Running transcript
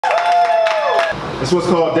This was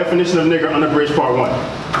called Definition of Nigger Unabridged Part 1.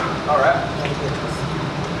 All right.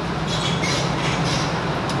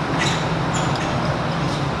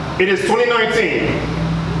 It is 2019,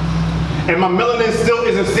 and my melanin still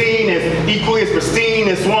isn't seen as equally as pristine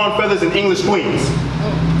as swan feathers and English queens.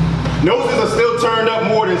 Noses are still turned up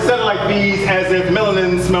more than satellite feeds, as if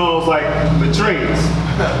melanin smells like latrines.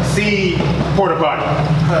 See porta potty.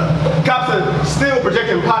 Cops are still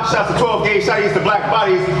projecting pot shots of 12 gauge shotties to black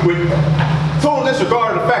bodies with total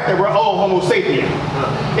disregard of the fact that we're all homo sapien.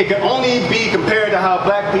 It can only be compared to how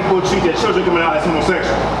black people treat their children coming out as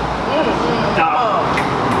homosexual. Now,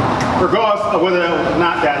 regardless of whether or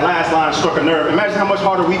not that last line struck a nerve, imagine how much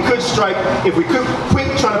harder we could strike if we could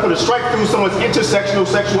quit trying to put a strike through someone's intersectional,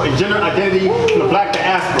 sexual, and gender identity from the black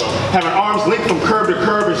diaspora, having arms linked from curb to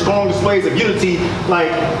curb and strong displays of unity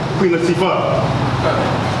like Queen Latifah.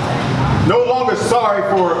 No longer sorry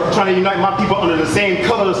for trying to unite my people under the same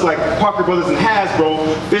colors like Parker Brothers and Hasbro,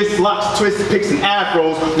 fists, locks, twists, picks, and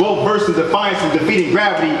afros, well-versed in defiance and defeating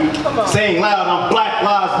gravity, saying loud, I'm Black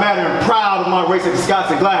Lives Matter and proud of my race like the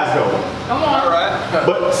Scots in Glasgow. Come on. All right.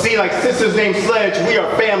 But see, like sisters named Sledge, we are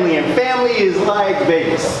family, and family is like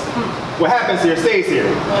Vegas. What happens here stays here.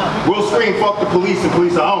 We'll scream fuck the police and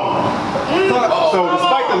police are on. So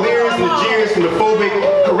despite the leers and the jeers from the phobic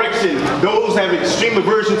correction, those have extreme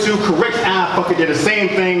aversion to correction. Ah, fuck it, they're the same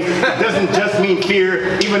thing. It doesn't just mean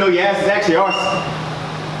fear, even though your asses actually are.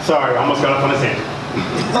 Sorry, I almost got off on this tangent.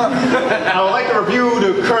 I would like to review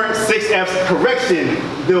the current 6F's correction,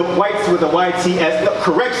 the whites with a YTS,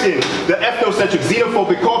 correction, the ethnocentric,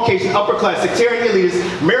 xenophobic, Caucasian, upper class, sectarian elitists,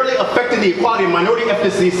 merely affecting the equality of minority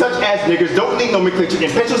ethnicities such as niggers, don't need nomenclature,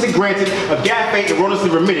 impetuously granted, agape, erroneously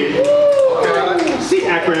remitted. See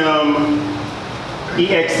acronym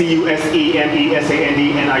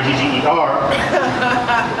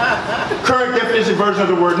EXCUSEMESANDNIGGER. Current definition version of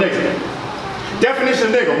the word nigger. Definition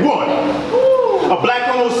of nigger, 1. A black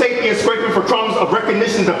homo sapien scraping for crumbs of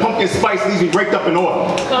recognition that pumpkin spice leaves me raked up in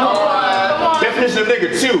oil. Come on. Definition of nigger,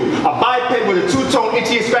 2. A biped with a two-tone,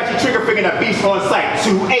 itchy and scratchy trigger finger that beats on sight.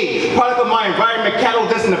 2A. Product of my environment, cattle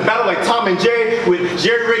destined to battle like Tom and Jerry with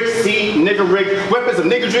jerry rigs, C, nigger rig, weapons of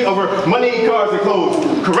niggerdry over money, cars, and clothes.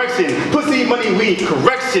 Correction. Pussy, money, weed.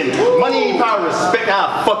 Correction. Money, power, respect.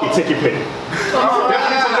 Ah, fuck it, take your pick.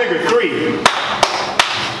 Definition of nigger, 3.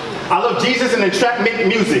 I love Jesus and entrapment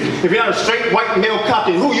music. If you're not a straight white male cop,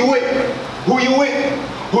 then who you with? Who you with?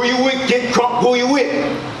 Who you with? Get crunk, who you with?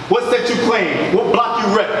 What's that you claim? What block you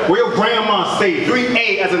rep? Where your grandma stayed?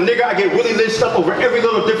 3A, as a nigga, I get really lynched up over every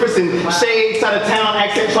little difference in shade, side of town,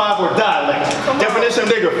 accent, tribe, or dialect. Definition of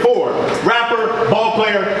nigger, 4. Rapper, ball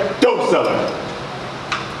player, dope seller.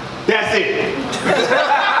 That's it.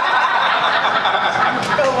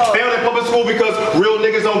 Failed in public school because real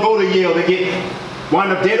niggas don't go to Yale. They get wind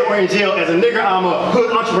up dead or in jail. As a nigger, I'm a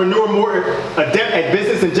hood entrepreneur, more adept at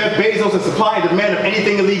business than Jeff Bezos and supply and demand of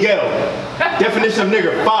anything illegal. Definition of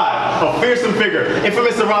nigger, 5. A fearsome figure,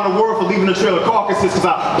 infamous around the world for leaving a trail of carcasses because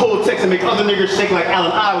I pull text and make other niggers shake like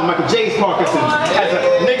Allen I with Michael J's Parkinson's. As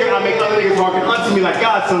a nigger, I make other niggas hearken unto me like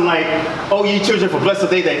Godson, like, oh ye children, for blessed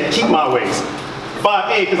day that keep my ways.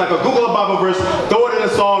 5A, because I could Google a Bible verse, throw it in a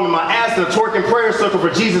song, and my ass in a twerking prayer circle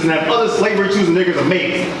for Jesus and have other slavery-choosing niggers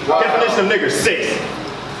amazed. Wow. Definition of nigger, 6.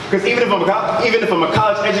 Because even if I'm a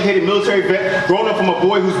college-educated military vet, growing up from a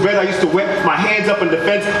boy whose bed I used to wet, my hands up in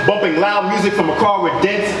defense, bumping loud music from a car with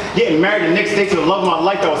dents, getting married the next day to the love of my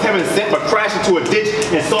life that was heaven sent, but crashed into a ditch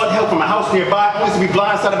and sought help from a house nearby, only to be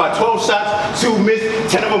blindsided by 12 shots, 2 missed,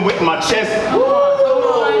 10 of them went in my chest. Come on.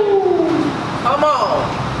 Come on.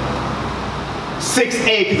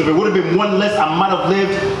 6A, because if it would have been one less, I might have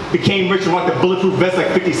lived, became rich and rocked a bulletproof vest like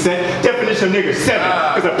 50 Cent. Definition of nigger, 7,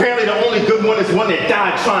 because apparently the only good one is one that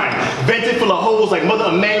died trying. Vented full of holes like Mother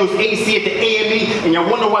Emmanuel's AC at the AME, and y'all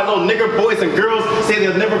wonder why little nigger boys and girls say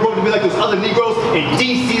they'll never grow up to be like those other Negroes in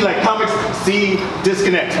DC like comics. See,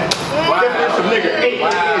 disconnect. Wow. Definition of nigger, 8 is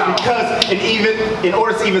because in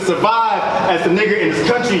order to even survive as a nigger in this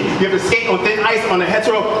country, you have to skate on thin ice on a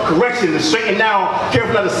hetero. Correction, the straight and narrow,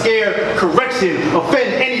 careful not to scare. Correction,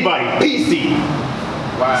 offend anybody. PC.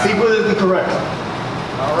 Wow. See, politically correct.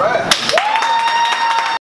 All right.